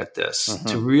expert at this Mm-hmm.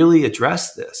 to really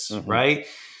address this, Mm-hmm. right?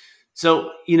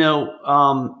 So, he's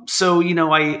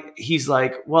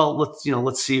like, well,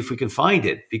 let's see if we can find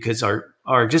it, because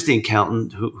our existing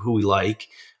accountant who we like,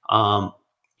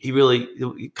 he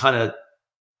really kind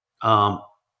of,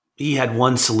 he had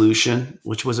one solution,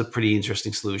 which was a pretty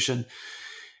interesting solution.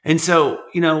 And so,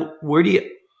 where do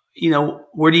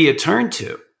you turn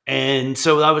to? And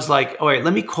so I was like, all right,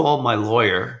 let me call my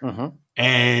lawyer. Mm-hmm.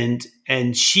 And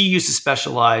she used to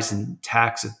specialize in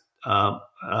tax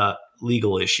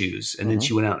legal issues. And then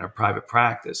she went out in her private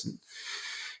practice.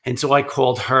 And so I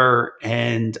called her,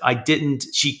 and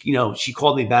she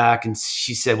called me back, and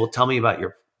she said, well, tell me about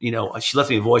she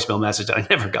left me a voicemail message. I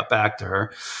never got back to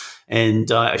her,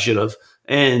 and I should have.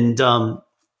 And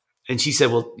she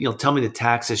said, well, tell me the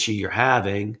tax issue you're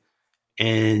having.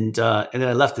 And then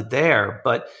I left it there.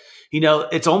 But,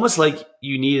 it's almost like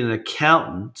you need an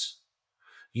accountant,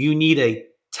 you need a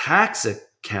tax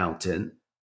accountant,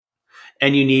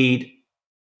 and you need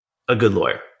a good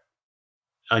lawyer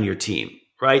on your team,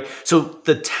 right? So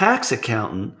the tax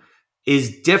accountant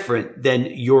is different than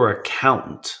your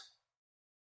accountant.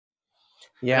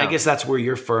 Yeah. And I guess that's where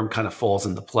your firm kind of falls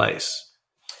into place.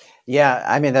 Yeah.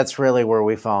 I mean, that's really where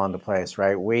we fall into place,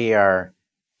 right? We are,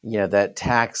 that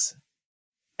tax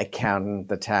accountant,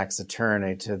 the tax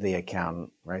attorney to the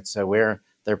accountant, right? So we're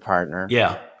their partner.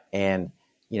 Yeah. And,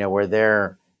 we're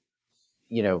there,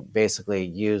 basically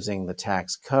using the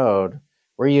tax code,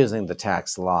 we're using the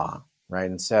tax law, right?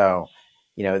 And so,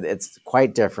 it's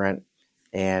quite different,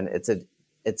 and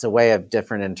it's a way of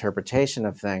different interpretation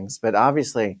of things. But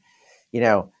obviously,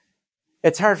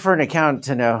 it's hard for an accountant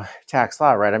to know tax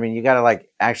law, right? I mean, you got to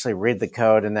actually read the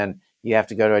code, and then you have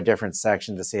to go to a different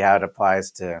section to see how it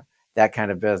applies to that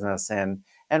kind of business. And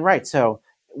right. So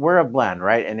we're a blend,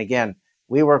 right? And again,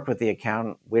 we work with the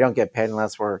accountant. We don't get paid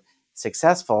unless we're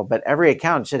successful, but every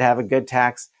accountant should have a good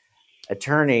tax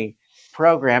attorney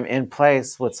program in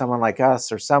place with someone like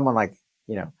us, or someone like,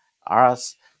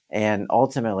 us, and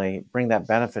ultimately bring that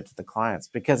benefit to the clients,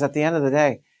 because at the end of the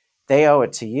day, they owe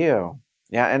it to you.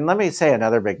 Yeah. And let me say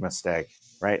another big mistake,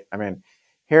 right? I mean,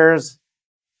 here's,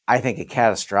 I think, a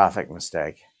catastrophic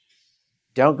mistake.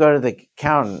 Don't go to the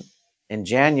accountant in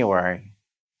January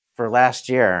for last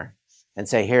year and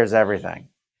say, here's everything.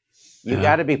 You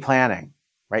got to be planning,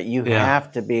 right? You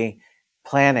have to be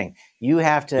planning. You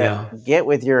have to get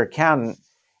with your accountant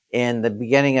in the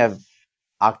beginning of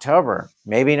October,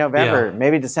 maybe November,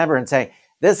 maybe December, and say,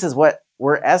 this is what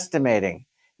we're estimating.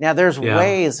 Now, there's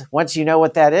ways, once you know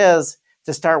what that is,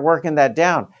 to start working that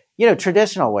down.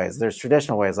 Traditional ways. There's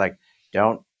traditional ways like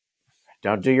don't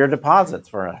do your deposits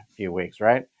for a few weeks,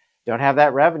 right? Don't have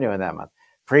that revenue in that month.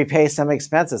 Prepay some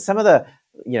expenses. Some of the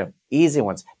easy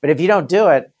ones. But if you don't do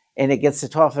it and it gets to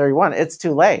 12/31, it's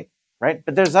too late, right?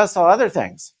 But there's also other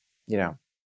things, Yeah,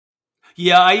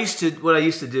 what I used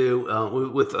to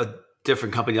do with a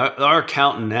different company. Our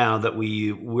accountant now that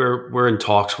we're in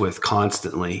talks with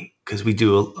constantly, because we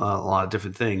do a lot of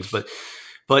different things. But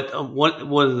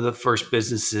one of the first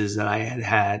businesses that I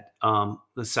had,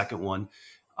 the second one,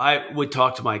 I would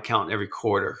talk to my accountant every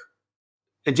quarter,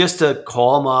 and just to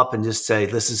call them up and just say,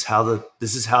 this is how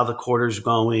the quarter's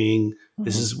going. Mm-hmm.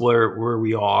 This is where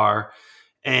we are.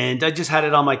 And I just had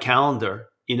it on my calendar.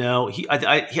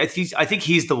 I think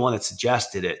he's the one that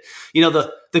suggested it.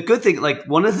 The good thing, I'm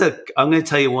going to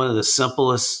tell you one of the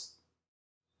simplest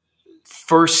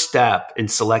first step in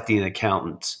selecting an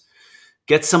accountant.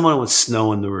 Get someone with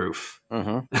snow in the roof.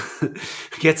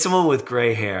 Mm-hmm. Get someone with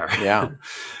gray hair. Yeah.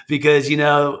 Because,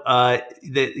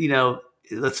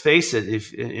 let's face it,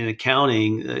 if in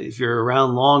accounting, if you're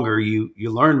around longer, you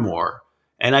learn more.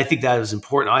 And I think that is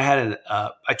important.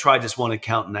 I tried this one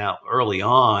accountant out early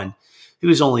on. He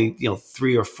was only,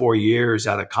 3 or 4 years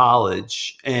out of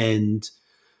college. And,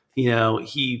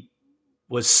 he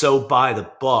was so by the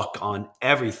book on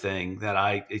everything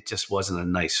that it just wasn't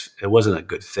a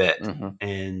good fit. Mm-hmm.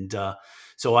 And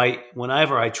so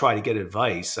whenever I try to get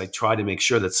advice, I try to make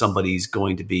sure that somebody's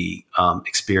going to be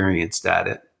experienced at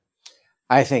it.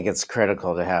 I think it's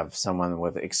critical to have someone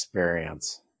with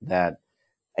experience that,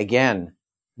 again,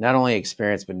 not only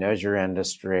experience, but knows your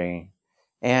industry.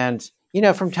 And,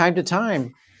 from time to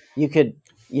time, you could,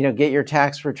 get your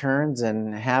tax returns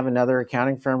and have another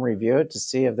accounting firm review it to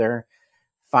see if they're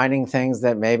finding things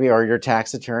that maybe, or your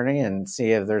tax attorney, and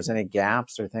see if there's any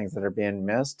gaps or things that are being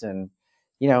missed. And,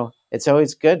 it's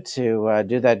always good to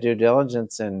do that due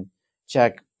diligence and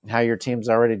check how your team's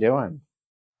already doing.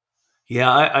 Yeah,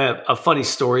 I have a funny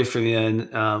story for you. And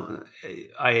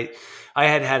I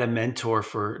had a mentor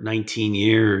for 19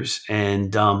 years,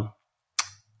 and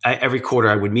every quarter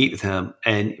I would meet with him,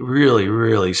 and really,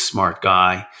 really smart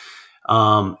guy.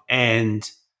 And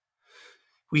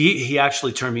he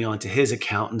actually turned me on to his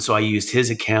accountant. So I used his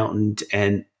accountant,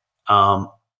 and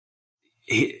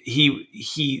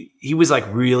he was like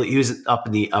really, he was up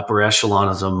in the upper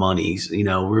echelons of monies,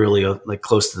 really like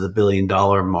close to the $1 billion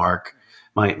mark.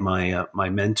 My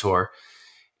mentor,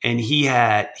 and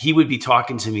he would be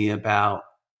talking to me about,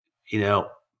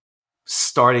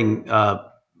 starting,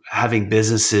 having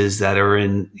businesses that are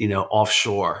in,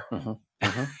 offshore. Mm-hmm.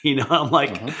 Mm-hmm.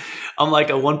 I'm like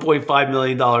a $1.5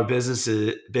 million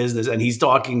business. And he's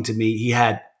talking to me. He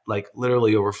had like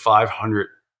literally over 500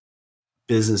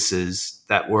 businesses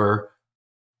that were,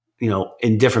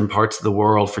 in different parts of the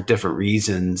world for different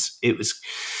reasons.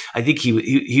 I think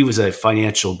he was a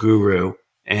financial guru,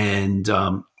 and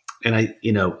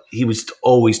he was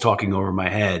always talking over my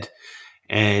head.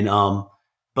 And,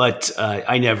 but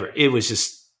I never, it was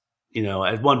just,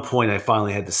 at one point I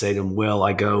finally had to say to him, Will,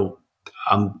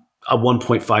 I'm a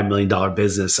 $1.5 million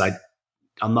business.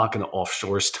 I'm not going to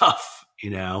offshore stuff,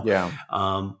 Yeah.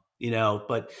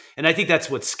 And I think that's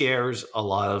what scares a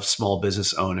lot of small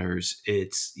business owners.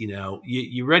 It's,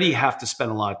 you already have to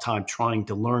spend a lot of time trying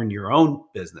to learn your own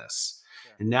business.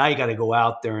 Yeah. And now you got to go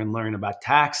out there and learn about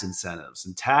tax incentives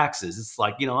and taxes. It's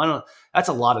like, that's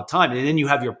a lot of time. And then you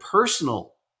have your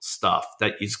personal stuff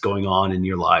that is going on in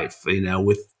your life,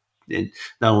 with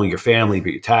not only your family,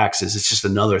 but your taxes. It's just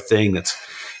another thing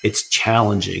it's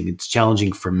challenging. It's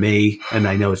challenging for me, and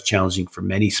I know it's challenging for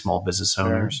many small business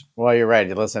owners. Sure. Well, you're right.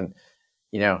 Listen,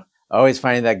 always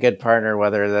finding that good partner,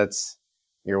 whether that's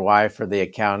your wife or the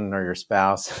accountant or your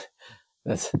spouse,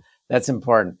 that's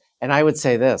important. And I would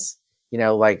say this,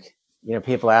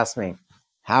 people ask me,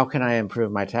 how can I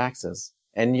improve my taxes?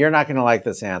 And you're not going to like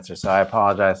this answer, so I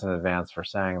apologize in advance for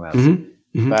saying this.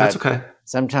 Mm-hmm. Mm-hmm. But that's okay.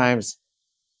 Sometimes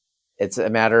it's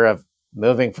a matter of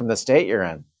moving from the state you're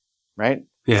in, right?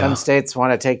 Yeah. Some states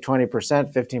want to take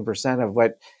 20%, 15% of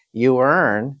what you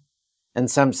earn, and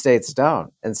some states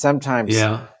don't. And sometimes,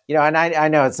 and I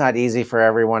know it's not easy for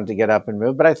everyone to get up and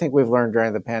move, but I think we've learned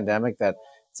during the pandemic that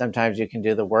sometimes you can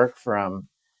do the work from,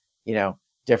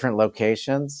 different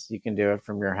locations. You can do it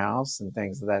from your house and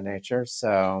things of that nature.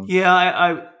 So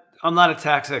I'm not a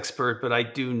tax expert, but I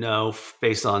do know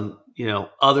based on,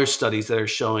 other studies that are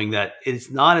showing that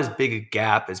it's not as big a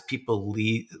gap as people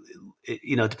leave,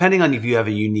 depending on if you have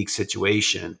a unique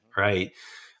situation, right?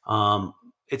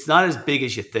 It's not as big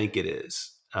as you think it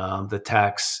is, the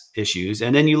tax issues.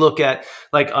 And then you look at,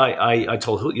 like I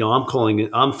told,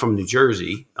 I'm from New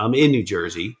Jersey. I'm in New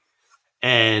Jersey.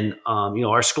 And,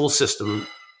 our school system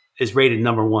is rated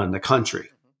number 1 in the country.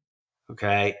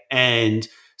 Okay. And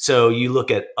so you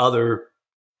look at other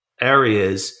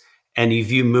areas, and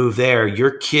if you move there,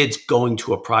 your kid's going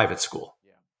to a private school.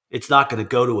 Yeah. It's not going to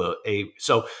go to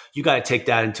so you got to take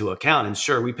that into account. And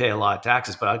sure, we pay a lot of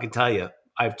taxes, but I can tell you,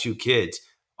 I have 2 kids.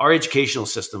 Our educational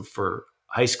system for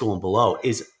high school and below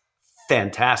is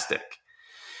fantastic.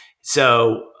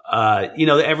 So,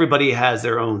 everybody has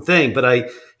their own thing, but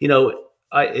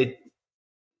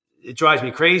it drives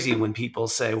me crazy when people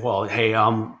say, well, hey,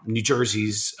 New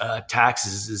Jersey's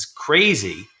taxes is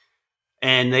crazy.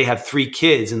 And they have 3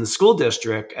 kids in the school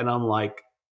district. And I'm like,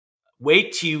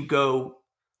 wait till you go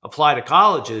apply to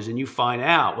colleges and you find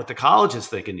out what the colleges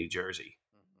think in New Jersey.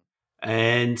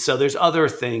 And so there's other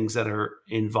things that are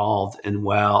involved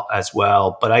as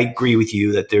well. But I agree with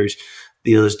you that there's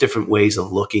different ways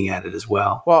of looking at it as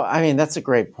well. Well, that's a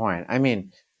great point.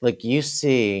 Look, you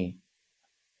see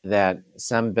that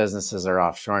some businesses are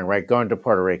offshoring, right? Going to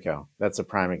Puerto Rico, that's a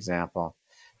prime example.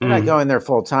 They're not going there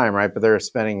full time, right? But they're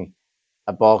spending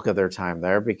a bulk of their time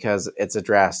there because it's a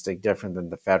drastic different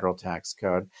than the federal tax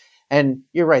code. And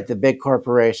you're right, the big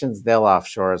corporations, they'll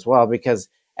offshore as well because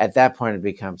at that point it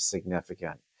becomes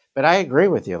significant. But I agree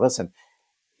with you. Listen,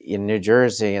 in New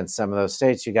Jersey and some of those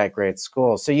states, you got great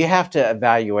schools. So you have to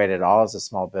evaluate it all as a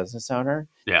small business owner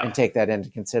and take that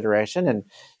into consideration. And,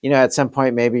 at some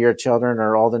point, maybe your children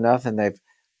are old enough and they've,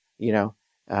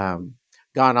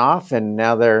 gone off and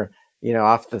now they're,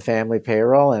 off the family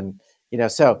payroll. And,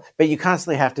 but you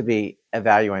constantly have to be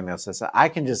evaluating those. So I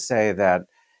can just say that,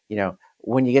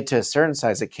 when you get to a certain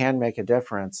size, it can make a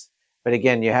difference. But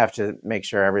again, you have to make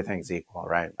sure everything's equal,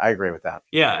 right? I agree with that.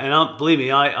 Yeah, and believe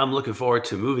me, I'm looking forward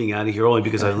to moving out of here only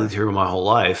because I've lived here my whole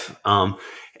life, that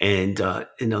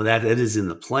is in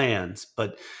the plans.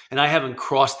 And I haven't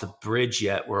crossed the bridge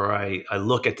yet where I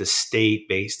look at the state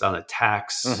based on a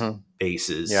tax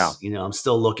basis. Yeah. I'm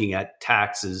still looking at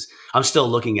taxes. I'm still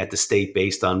looking at the state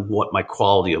based on what my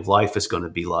quality of life is going to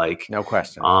be like. No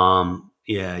question.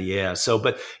 Yeah. So,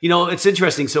 but it's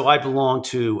interesting. So I belong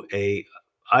to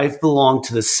I've belonged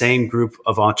to the same group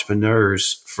of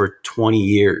entrepreneurs for 20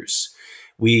 years.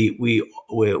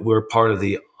 We're part of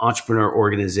the entrepreneur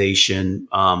organization.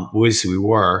 We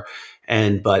were,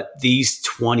 but these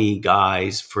 9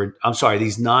 guys for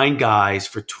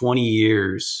 20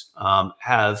 years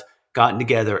have gotten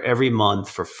together every month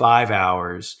for 5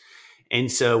 hours. And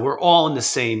so we're all in the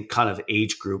same kind of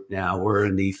age group now. We're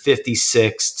in the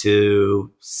 56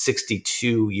 to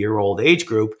 62-year-old age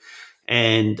group.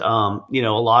 And, a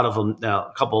lot of them now,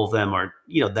 a couple of them are,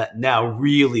 that now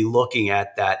really looking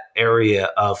at that area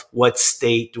of what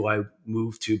state do I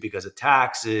move to because of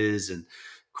taxes and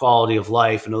quality of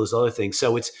life and those other things.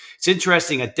 So it's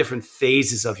interesting at different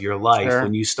phases of your life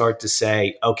when you start to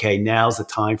say, okay, now's the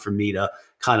time for me to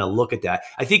kind of look at that.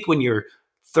 I think when you're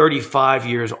 35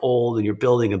 years old and you're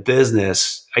building a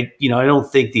business, I don't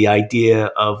think the idea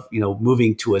of,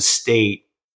 moving to a state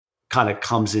kind of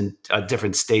comes in a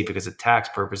different state because of tax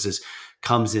purposes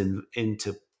comes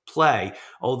into play.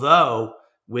 Although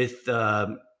with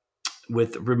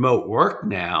remote work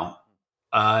now,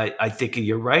 I think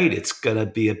you're right. It's going to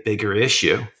be a bigger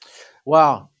issue.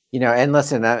 Well, and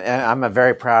listen, I'm a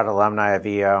very proud alumni of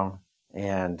EO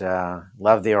and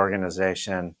love the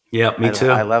organization. Yeah, me too.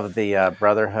 I love the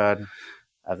brotherhood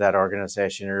of that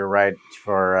organization. You're right.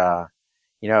 For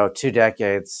 2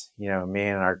 decades, me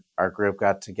and our group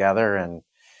got together, and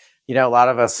a lot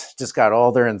of us just got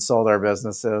older and sold our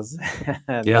businesses.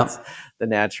 And that's the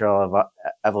natural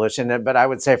evolution. But I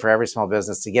would say for every small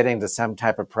business to get into some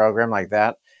type of program like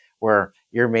that, where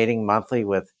you're meeting monthly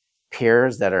with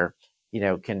peers that are,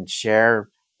 can share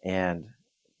and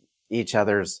each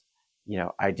other's,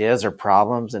 ideas or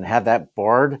problems, and have that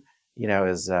board,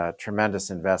 is a tremendous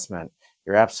investment.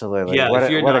 You're absolutely,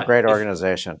 what a great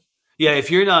organization. If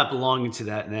you're not belonging to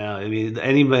that now, I mean,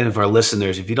 any of our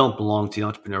listeners, if you don't belong to the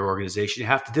entrepreneur organization, you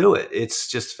have to do it. It's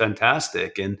just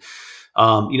fantastic. And,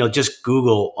 just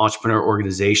Google entrepreneur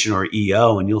organization or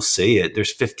EO and you'll see it.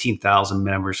 There's 15,000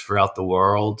 members throughout the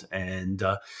world. And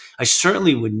I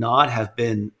certainly would not have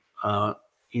been, I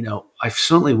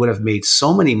certainly would have made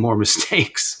so many more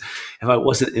mistakes if I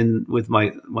wasn't in with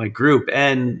my group.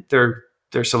 And they're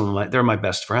my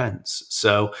best friends.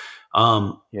 So,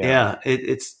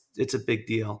 it's a big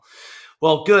deal.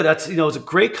 Well, good. That's, it's a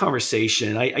great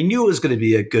conversation. I knew it was going to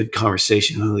be a good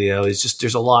conversation, Julio. It's just,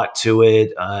 there's a lot to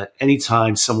it.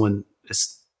 Anytime someone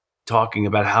is talking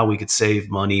about how we could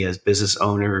save money as business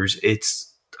owners,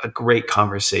 it's a great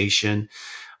conversation.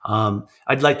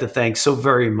 I'd like to thank so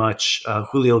very much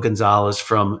Julio Gonzalez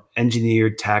from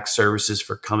Engineered Tax Services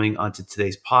for coming onto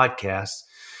today's podcast.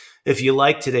 If you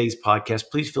like today's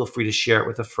podcast, please feel free to share it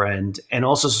with a friend and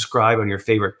also subscribe on your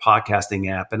favorite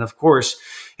podcasting app. And of course,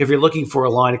 if you're looking for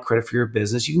a line of credit for your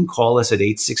business, you can call us at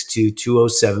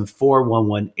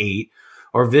 862-207-4118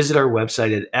 or visit our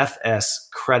website at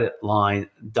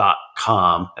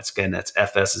fscreditline.com. That's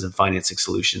FS as in Financing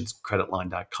Solutions,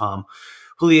 creditline.com.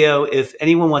 Julio, if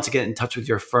anyone wants to get in touch with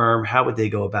your firm, how would they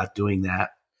go about doing that?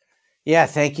 Yeah,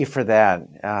 thank you for that.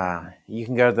 You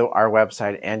can go to our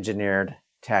website,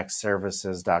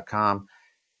 engineeredtaxservices.com.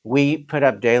 We put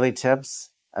up daily tips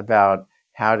about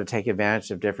how to take advantage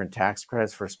of different tax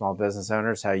credits for small business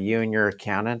owners, how you and your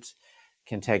accountant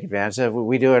can take advantage of it.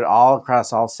 We do it all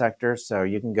across all sectors, so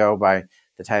you can go by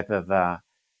the type of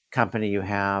company you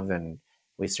have, and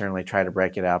we certainly try to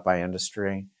break it out by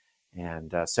industry.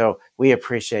 And so we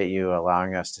appreciate you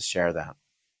allowing us to share that.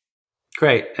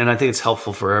 Great. And I think it's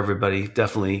helpful for everybody,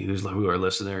 definitely, who are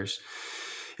listeners.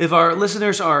 If our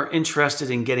listeners are interested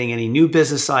in getting any new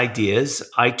business ideas,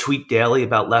 I tweet daily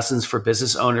about lessons for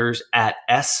business owners at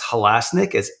S.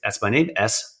 Halasnik. That's my name,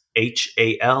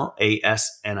 SHALASNIK.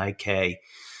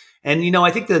 And,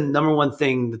 I think the number one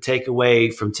thing to take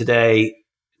away from today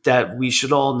that we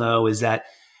should all know is that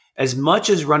as much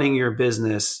as running your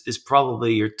business is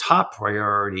probably your top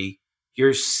priority,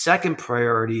 your second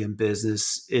priority in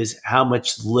business is how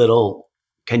much little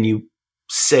can you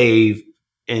save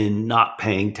in not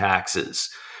paying taxes.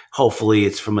 Hopefully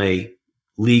it's from a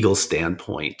legal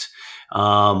standpoint.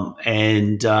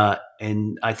 And I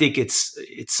think it's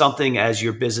something, as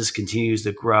your business continues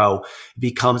to grow, it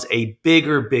becomes a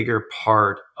bigger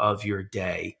part of your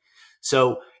day.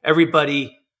 So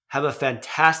everybody, have a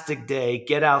fantastic day.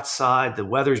 Get outside. The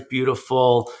weather's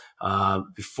beautiful.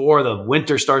 Before the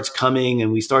winter starts coming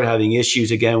and we start having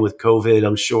issues again with COVID,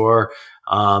 I'm sure.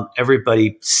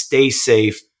 Everybody stay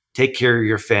safe. Take care of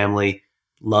your family.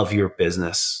 Love your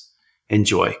business.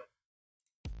 Enjoy.